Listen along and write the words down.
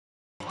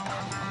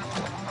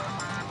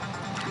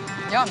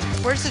Yum.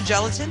 Where's the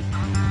gelatin?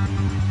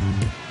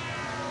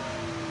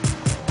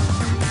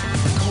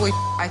 Holy,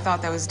 I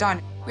thought that was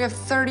done. We have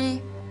 30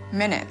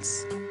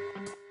 minutes.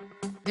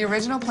 The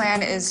original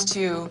plan is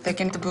to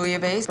thicken the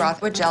bouillabaisse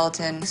broth with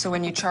gelatin, so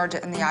when you charge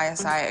it in the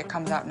ISI, it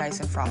comes out nice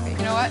and frothy.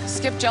 You know what?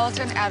 Skip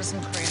gelatin, add some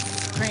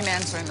cream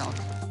and soy milk.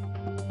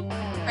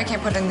 I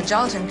can't put in the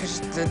gelatin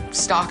because the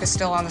stock is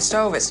still on the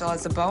stove. It still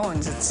has the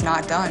bones. It's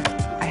not done.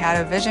 I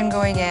had a vision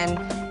going in,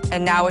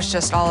 and now it's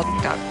just all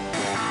up.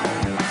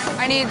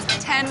 I need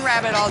 10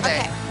 rabbit all day.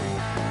 Okay.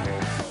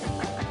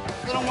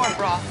 A little more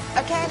broth.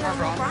 Okay, more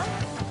broth.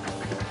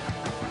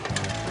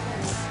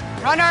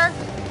 Runner!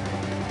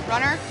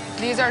 Runner,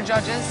 these are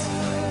judges.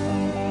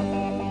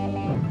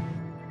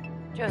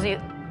 Josie,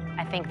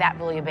 I think that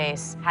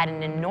bouillabaisse had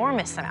an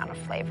enormous amount of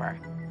flavor.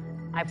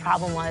 My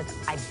problem was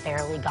I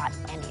barely got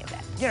any of it.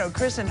 You know,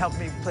 KRISTEN helped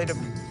me plate up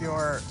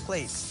your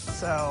plates,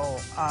 so,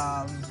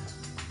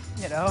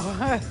 you know.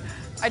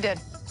 I did.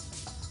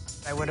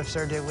 I would have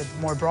served it with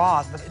more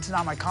broth, but it's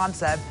not my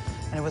concept,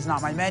 and it was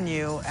not my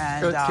menu,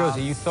 and...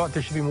 Josie, you thought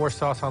there should be more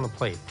sauce on the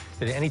plate.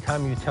 Did at any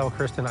time you tell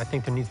KRISTEN, I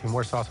think there needs to be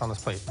more sauce on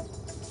this plate?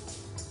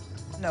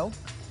 No.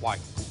 Why?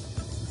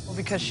 Well,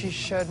 because she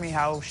showed me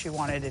how she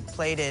wanted it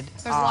plated.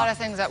 There's a lot of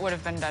things that would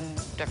have been done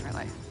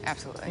differently,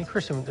 absolutely. And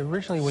KRISTEN,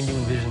 originally when you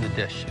envisioned the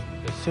dish,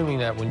 assuming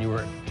that when you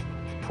were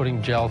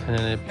putting gelatin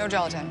in it... No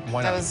gelatin.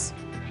 Why that not? was...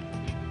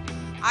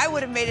 I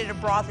would have made it a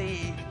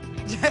brothy...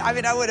 I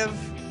mean, I would have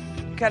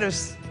kind of,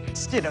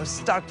 you know,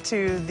 stuck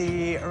to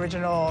the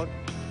original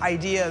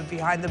idea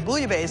behind the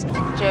bouillabaisse.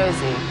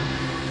 Josie,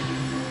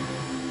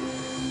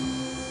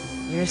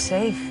 you're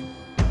safe.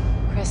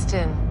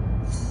 KRISTEN,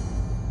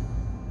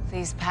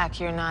 please pack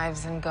your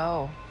knives and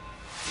go.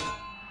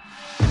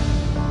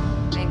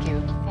 Thank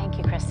you. Thank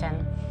you,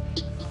 KRISTEN.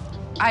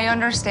 I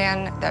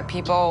understand that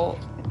people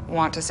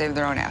want to save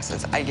their own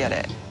asses. I get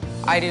it.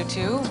 I do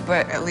too,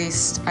 but at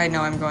least I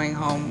know I'm going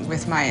home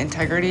with my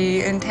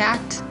integrity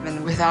intact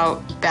and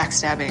without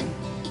backstabbing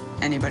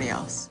anybody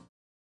else.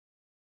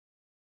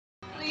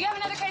 Do you have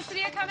another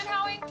quesadilla coming,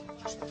 Howie?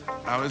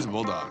 Howie's a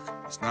bulldog.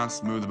 He's not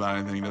smooth about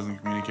anything. He doesn't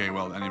communicate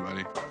well to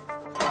anybody.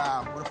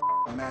 Wow, what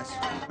a mess.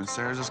 And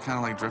Sarah's just kind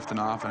of like drifting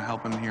off and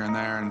helping here and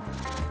there, and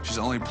she's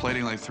only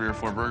plating like 3 or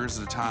 4 burgers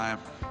at a time.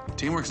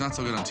 Teamwork's not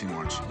so good on Team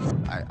Orange.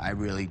 I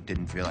really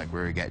didn't feel like we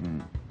were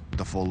getting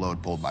the full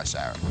load pulled by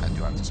Sarah. I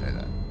do have to say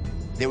that.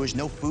 There was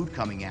no food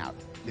coming out.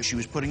 She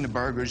was putting the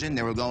burgers in,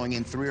 they were going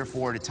in 3 or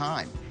 4 at a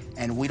time.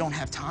 And we don't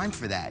have time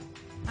for that.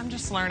 I'm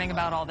just learning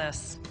about all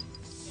this.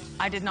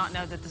 I did not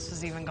know that this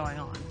was even going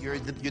on. You're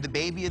the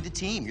baby of the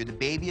team. You're the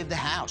baby of the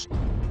house.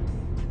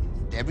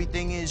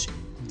 Everything is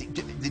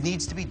it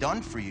needs to be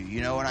done for you. You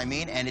know what I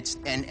mean? And it's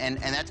and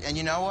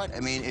you know what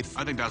I mean. If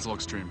I think that's a little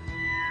extreme.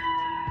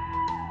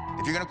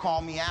 If you're gonna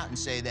call me out and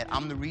say that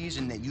I'm the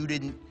reason that you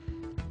didn't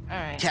All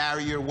right.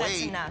 carry your weight,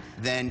 That's enough.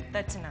 then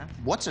That's enough.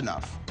 What's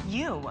enough?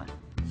 You.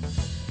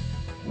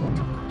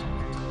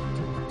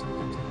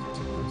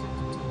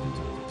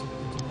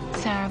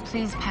 Sarah,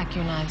 please pack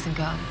your knives and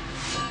go.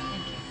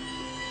 Thank you.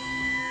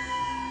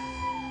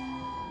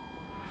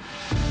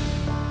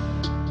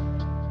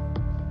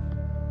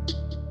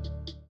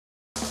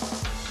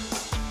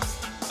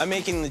 I'm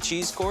making the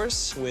cheese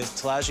course with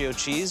Telaggio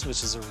cheese,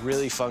 which is a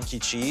really funky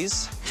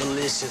cheese.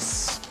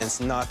 Delicious. It's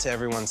not to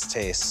everyone's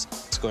taste.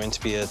 It's going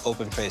to be an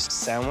open-faced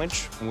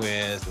sandwich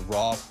with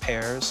raw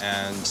pears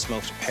and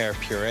smoked pear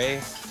puree.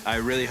 I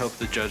really hope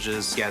the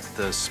judges get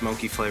the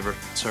smoky flavor,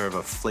 sort of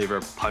a flavor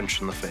punch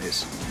in the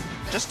face.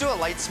 Just do a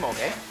light smoke,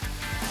 eh?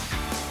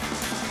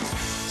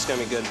 It's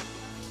gonna be good.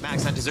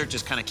 Max, that dessert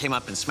just kind of came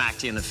up and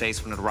smacked you in the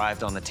face when it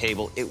arrived on the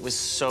table. It was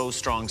so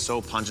strong,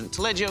 so pungent.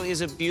 Telaggio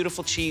is a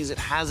beautiful cheese. It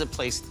has a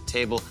place at the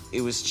table.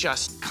 It was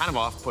just kind of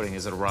off-putting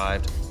as it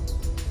arrived.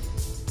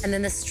 And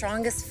then the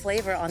strongest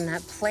flavor on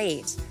that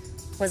plate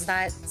was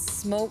that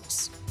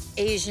smoked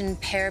Asian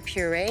pear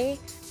puree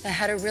that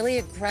had a really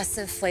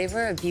aggressive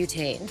flavor of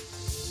butane.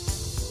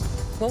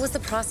 What was the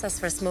process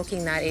for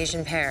smoking that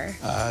Asian pear?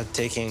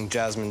 Taking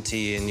jasmine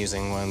tea and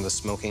using one of the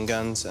smoking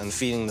guns and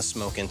feeding the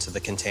smoke into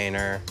the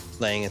container,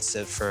 letting it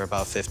sit for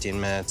about 15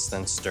 minutes,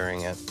 then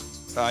stirring it.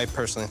 I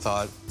personally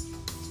thought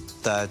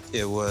that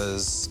it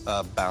was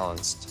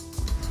balanced.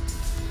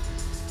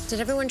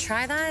 Did everyone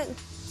try that?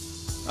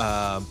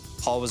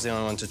 Paul was the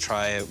only one to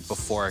try it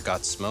before it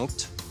got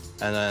smoked,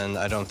 and then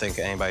I don't think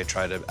anybody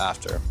tried it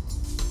after.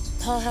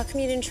 Paul, how come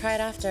you didn't try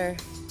it after?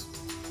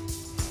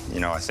 You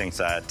know, I think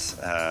that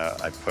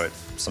I put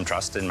some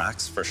trust in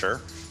Max, for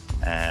sure,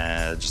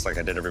 just like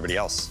I did everybody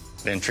else.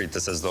 I didn't treat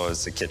this as though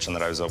it's a kitchen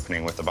that I was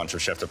opening with a bunch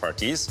of chef de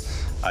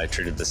parties. I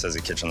treated this as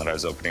a kitchen that I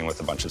was opening with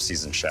a bunch of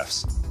seasoned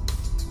chefs.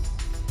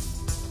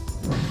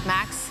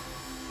 Max,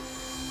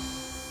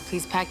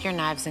 please pack your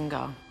knives and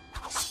go.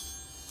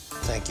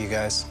 Thank you,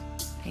 guys.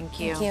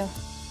 Thank you. Thank you.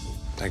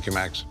 Thank you,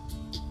 Max.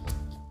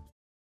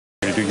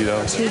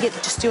 Can you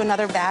just do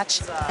another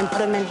batch and put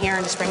them in here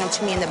and just bring them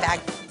to me in the bag?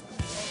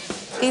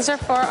 These are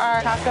for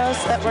our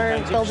tacos that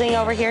we're building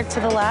over here to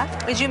the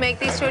left. Did you make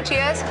these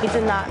tortillas? We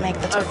did not make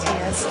the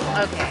tortillas.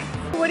 Okay.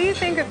 what do you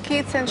think of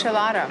Keith's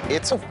enchilada?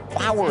 It's a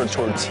flour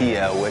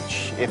tortilla,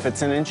 which, if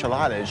it's an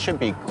enchilada, it should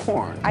be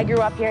corn. I grew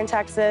up here in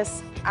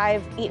Texas.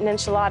 I've eaten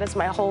enchiladas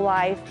my whole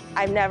life.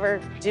 I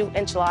never do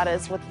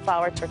enchiladas with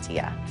flour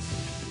tortilla.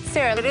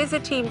 Sarah, it is a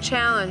team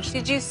challenge.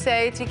 Did you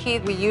say to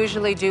Keith, we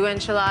usually do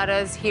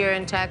enchiladas here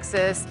in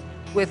Texas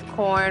with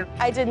corn?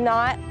 I did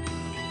not.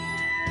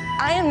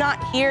 I am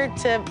not here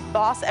to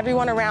boss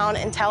everyone around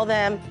and tell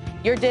them,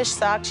 your dish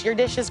sucks, your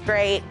dish is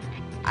great.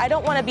 I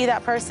don't want to be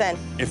that person.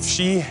 If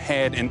she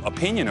had an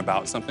opinion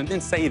about something, then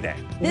say that.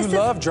 You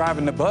love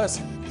driving the bus,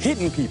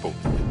 hitting people.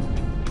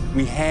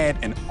 We had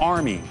an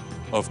army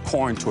of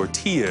corn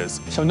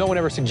tortillas. So no one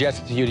ever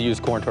suggested to you to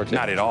use corn tortillas?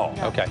 Not at all.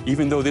 No. Okay.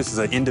 Even though this is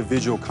an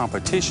individual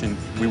competition,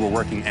 we were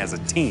working as a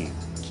team.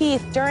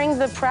 Keith, during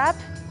the prep,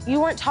 you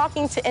weren't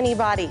talking to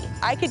anybody.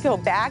 I could go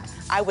back,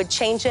 I would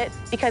change it,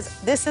 because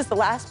this is the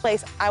last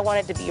place I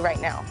wanted to be right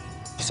now.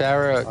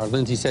 Sarah or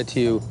Lindsay said to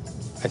you,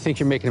 I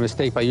think you're making a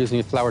mistake by using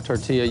a flour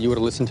tortilla. You would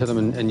have listened to them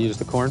and used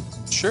the corn?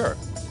 Sure.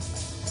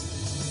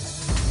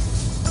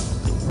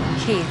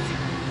 Keith,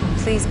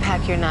 please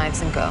pack your knives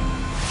and go.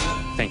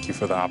 Thank you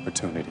for the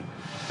opportunity.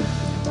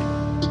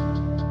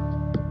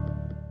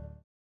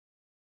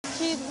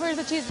 Cheese, where's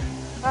the cheese?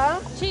 Huh?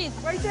 Cheese.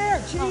 Right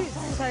there, cheese.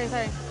 Oh, sorry.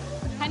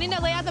 I need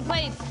to lay out the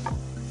plates.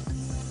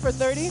 For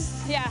 30?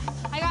 Yeah,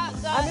 I got...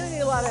 I'm gonna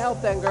need a lot of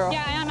help then, girl.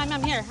 Yeah,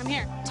 I'm here.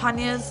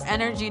 Tanya's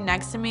energy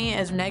next to me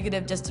is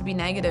negative just to be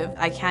negative.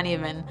 I can't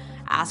even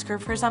ask her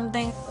for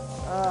something.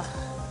 I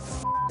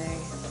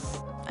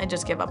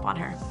just give up on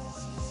her.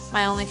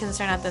 My only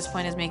concern at this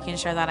point is making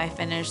sure that I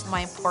finish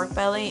my pork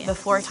belly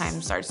before time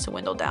starts to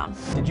dwindle down.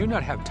 Did you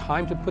not have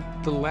time to put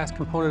the last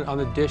component on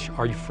the dish,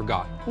 or you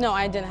forgot? No,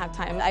 I didn't have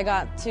time. I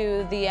got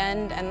to the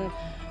end and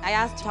I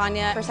asked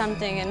Tanya for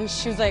something and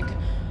she was like,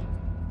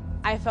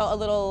 I felt a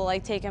little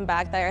like taken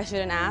back that I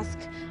shouldn't ask.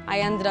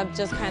 I ended up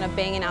just kind of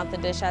banging out the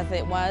dish as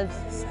it was.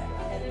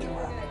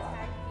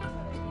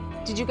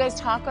 Did you guys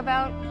talk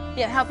about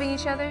helping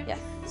each other? Yes.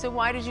 So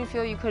why did you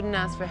feel you couldn't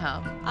ask for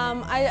help?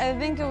 I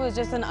think it was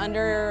just an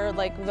under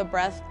the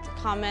breath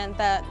comment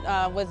that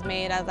was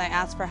made as I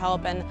asked for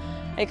help, and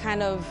it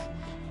kind of,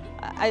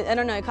 I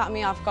don't know, it caught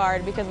me off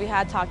guard because we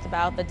had talked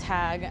about the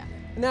tag.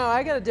 No,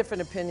 I got a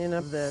different opinion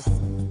of this.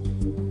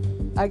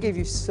 I gave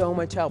you so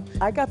much help.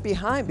 I got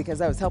behind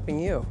because I was helping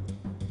you.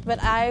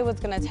 But I was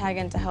gonna tag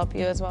in to help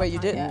you as well. But you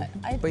didn't.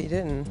 But you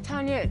didn't.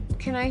 Tanya,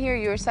 can I hear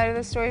your side of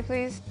the story,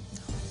 please?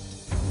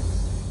 I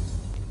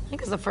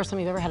think it's the first time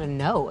you've ever had a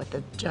no at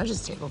the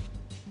judges' table.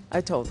 I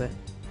told it.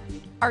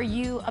 Are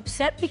you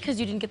upset because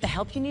you didn't get the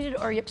help you needed,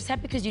 or are you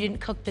upset because you didn't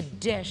cook the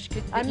dish?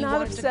 I'm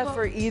not upset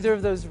for either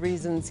of those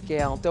reasons,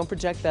 Gail. Don't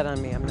project that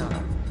on me, I'm not.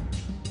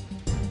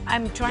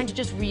 I'm trying to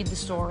just read the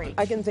story.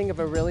 I can think of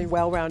a really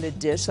well-rounded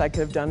dish I could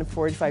have done in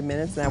 45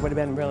 minutes, and that would have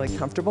been really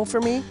comfortable for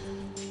me.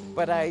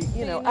 But I'm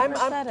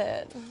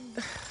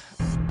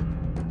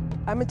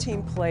a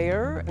team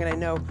player, and I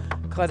know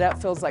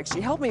Claudette feels like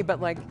she helped me, but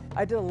like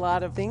I did a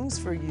lot of things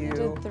for you. You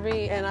did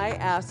 3. And I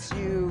asked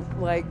you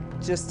like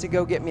just to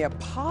go get me a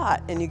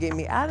pot, and you gave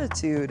me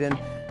attitude, and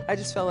I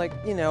just felt like,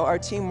 our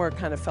teamwork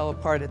kind of fell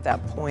apart at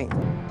that point.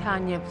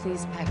 Tanya,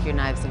 please pack your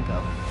knives and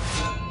go.